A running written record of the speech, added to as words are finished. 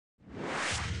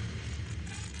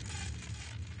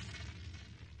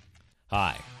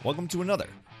Hi, welcome to another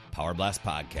Power Blast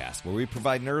podcast where we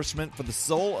provide nourishment for the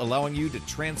soul, allowing you to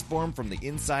transform from the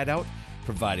inside out,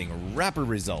 providing rapid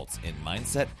results in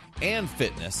mindset and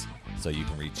fitness so you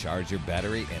can recharge your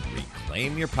battery and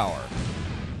reclaim your power.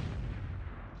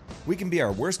 We can be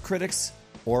our worst critics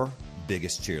or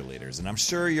biggest cheerleaders, and I'm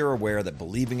sure you're aware that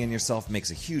believing in yourself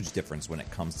makes a huge difference when it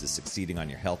comes to succeeding on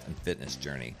your health and fitness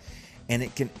journey. And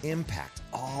it can impact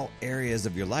all areas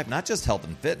of your life, not just health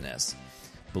and fitness.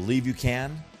 Believe you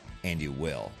can, and you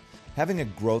will. Having a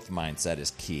growth mindset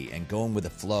is key, and going with the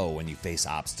flow when you face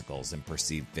obstacles and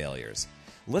perceived failures.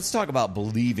 Let's talk about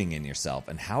believing in yourself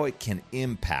and how it can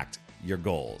impact your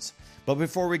goals. But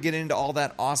before we get into all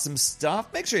that awesome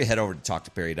stuff, make sure you head over to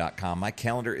TalkToPerry.com. My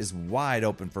calendar is wide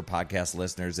open for podcast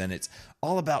listeners, and it's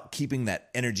all about keeping that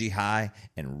energy high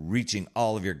and reaching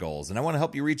all of your goals. And I want to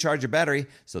help you recharge your battery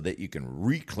so that you can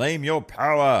reclaim your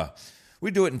power.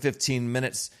 We do it in 15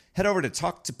 minutes. Head over to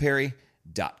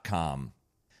TalkToPerry.com.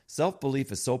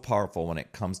 Self-belief is so powerful when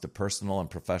it comes to personal and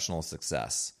professional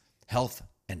success, health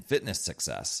and fitness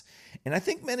success. And I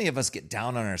think many of us get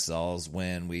down on ourselves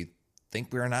when we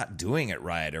think we are not doing it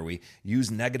right, or we use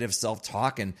negative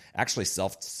self-talk and actually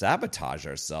self-sabotage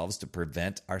ourselves to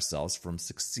prevent ourselves from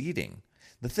succeeding.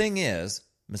 The thing is,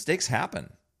 mistakes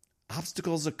happen.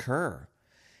 Obstacles occur.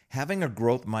 Having a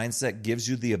growth mindset gives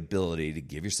you the ability to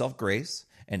give yourself grace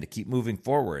and to keep moving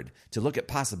forward, to look at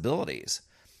possibilities.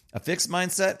 A fixed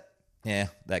mindset,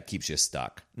 that keeps you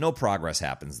stuck. No progress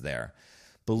happens there.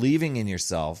 Believing in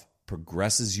yourself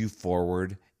progresses you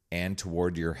forward and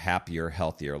toward your happier,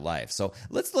 healthier life. So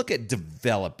let's look at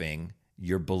developing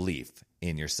your belief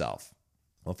in yourself.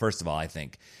 Well, first of all, I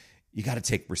think you got to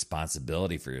take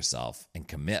responsibility for yourself and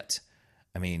commit.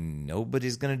 I mean,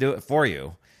 nobody's going to do it for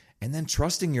you. And then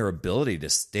trusting your ability to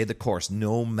stay the course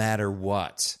no matter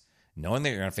what. Knowing that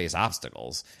you're going to face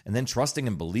obstacles, and then trusting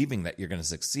and believing that you're going to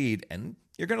succeed, and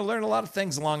you're going to learn a lot of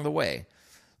things along the way.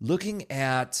 Looking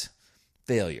at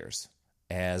failures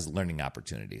as learning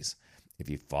opportunities. If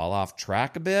you fall off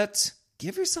track a bit,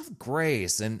 give yourself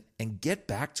grace and get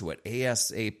back to it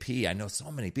ASAP. I know so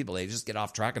many people, they just get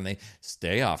off track and they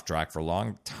stay off track for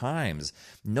long times.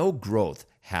 No growth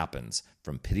happens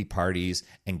from pity parties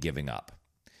and giving up.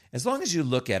 As long as you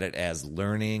look at it as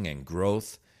learning and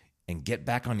growth and get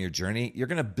back on your journey, you're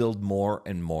going to build more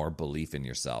and more belief in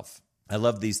yourself. I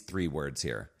love these 3 words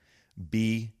here.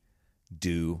 Be,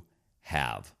 do,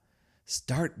 have.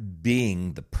 Start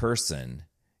being the person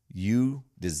you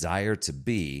desire to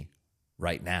be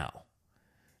right now.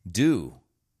 Do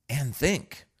and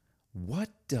think. What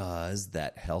does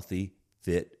that healthy,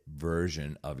 fit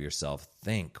version of yourself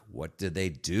think? What do they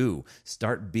do?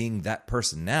 Start being that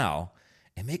person now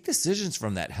and make decisions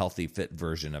from that healthy, fit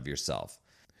version of yourself.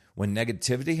 When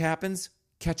negativity happens,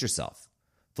 catch yourself.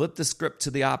 Flip the script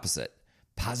to the opposite.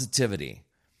 Positivity.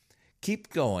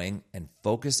 Keep going and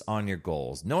focus on your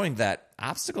goals, knowing that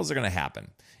obstacles are going to happen.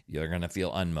 You're going to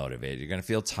feel unmotivated. You're going to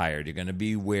feel tired. You're going to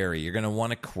be weary. You're going to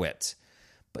want to quit.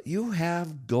 But you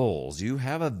have goals. You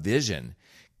have a vision.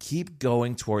 Keep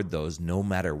going toward those no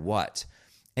matter what.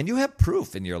 And you have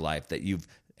proof in your life that you've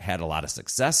had a lot of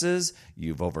successes.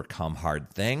 You've overcome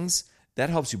hard things. That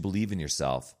helps you believe in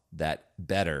yourself that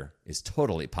better is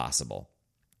totally possible.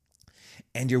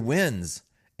 And your wins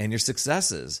and your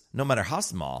successes, no matter how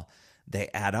small, they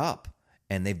add up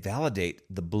and they validate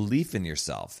the belief in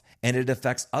yourself, and it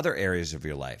affects other areas of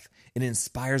your life. It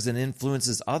inspires and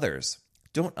influences others.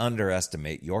 Don't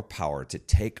underestimate your power to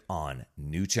take on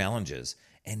new challenges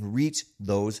and reach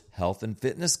those health and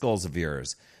fitness goals of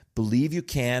yours. Believe you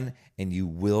can and you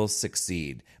will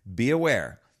succeed. Be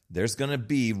aware. There's going to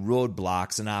be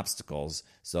roadblocks and obstacles,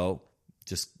 so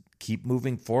just keep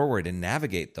moving forward and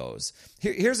navigate those.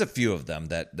 Here's a few of them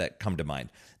that come to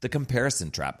mind. The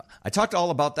comparison trap. I talked all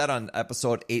about that on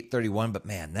episode 831, but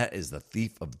man, that is the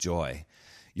thief of joy.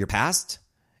 Your past,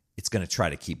 it's going to try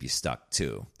to keep you stuck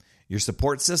too. Your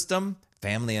support system,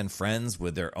 family and friends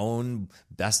with their own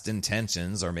best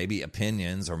intentions or maybe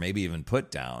opinions or maybe even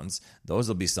put downs, those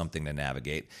will be something to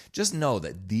navigate. Just know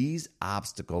that these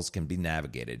obstacles can be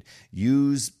navigated.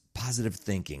 Use positive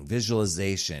thinking,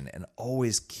 visualization, and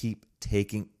always keep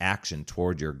taking action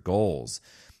toward your goals.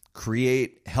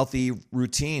 Create healthy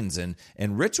routines and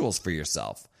rituals for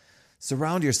yourself.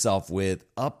 Surround yourself with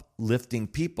uplifting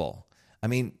people. I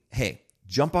mean, hey,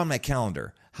 jump on my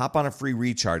calendar. Hop on a free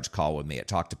recharge call with me at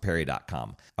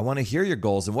TalkToPerry.com. I want to hear your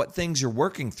goals and what things you're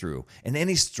working through and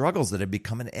any struggles that have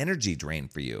become an energy drain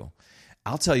for you.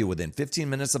 I'll tell you within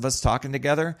 15 minutes of us talking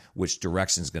together which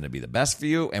direction is going to be the best for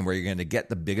you and where you're going to get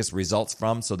the biggest results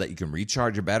from so that you can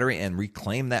recharge your battery and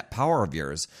reclaim that power of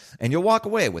yours. And you'll walk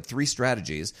away with 3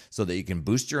 strategies so that you can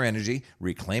boost your energy,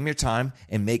 reclaim your time,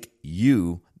 and make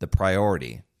you the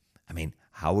priority. I mean,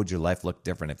 how would your life look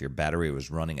different if your battery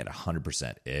was running at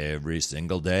 100% every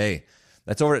single day?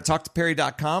 That's over at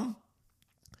TalkToPerry.com.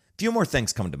 A few more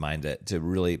things come to mind to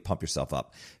really pump yourself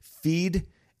up. Feed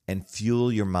and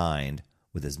fuel your mind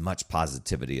with as much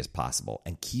positivity as possible,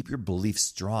 and keep your beliefs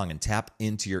strong and tap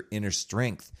into your inner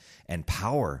strength and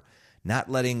power, not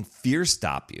letting fear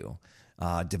stop you,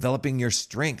 developing your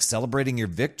strength, celebrating your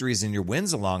victories and your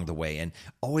wins along the way, and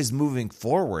always moving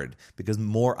forward because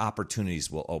more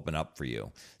opportunities will open up for you.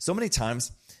 So many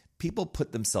times people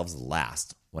put themselves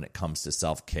last when it comes to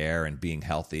self-care and being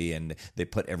healthy, and they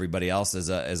put everybody else as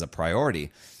a priority.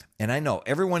 And I know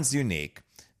everyone's unique,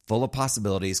 full of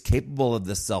possibilities, capable of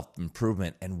this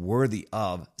self-improvement, and worthy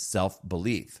of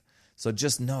self-belief. So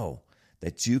just know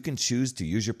that you can choose to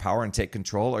use your power and take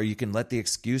control, or you can let the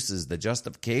excuses, the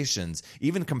justifications,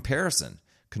 even comparison,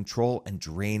 control and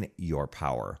drain your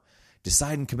power.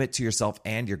 Decide and commit to yourself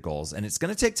and your goals. And it's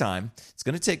going to take time. It's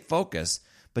going to take focus,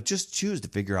 but just choose to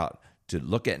figure out, to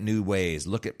look at new ways,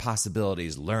 look at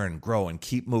possibilities, learn, grow, and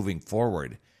keep moving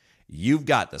forward. You've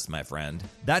got this, my friend.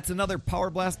 That's another Power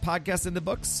Blast podcast in the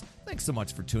books. Thanks so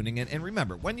much for tuning in. And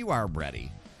remember, when you are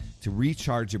ready to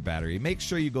recharge your battery, make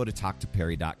sure you go to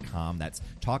TalkToPerry.com. That's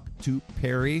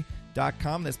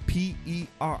TalkToPerry.com. That's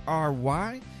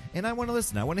Perry. And I want to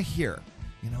listen. I want to hear,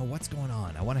 what's going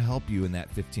on. I want to help you in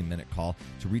that 15-minute call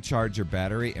to recharge your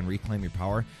battery and reclaim your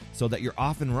power so that you're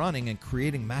off and running and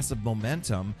creating massive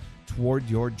momentum toward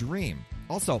your dream.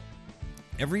 Also,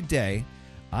 every day,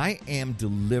 I am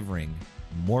delivering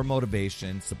more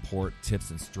motivation, support,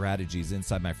 tips, and strategies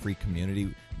inside my free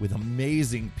community with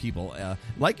amazing people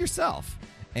like yourself.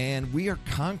 And we are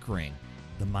conquering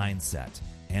the mindset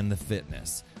and the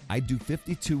fitness. I do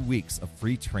 52 weeks of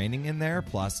free training in there.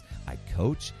 Plus, I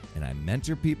coach and I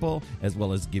mentor people, as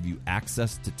well as give you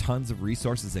access to tons of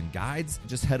resources and guides.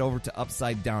 Just head over to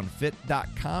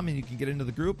UpsideDownFit.com and you can get into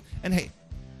the group. And hey,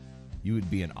 you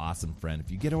would be an awesome friend if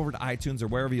you get over to iTunes or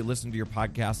wherever you listen to your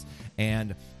podcasts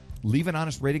and leave an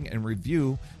honest rating and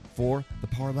review for the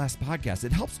Power Blast podcast.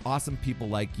 It helps awesome people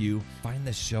like you find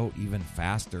this show even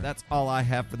faster. That's all I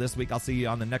have for this week. I'll see you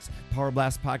on the next Power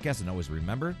Blast podcast. And always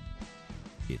remember,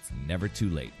 it's never too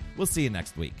late. We'll see you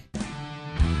next week.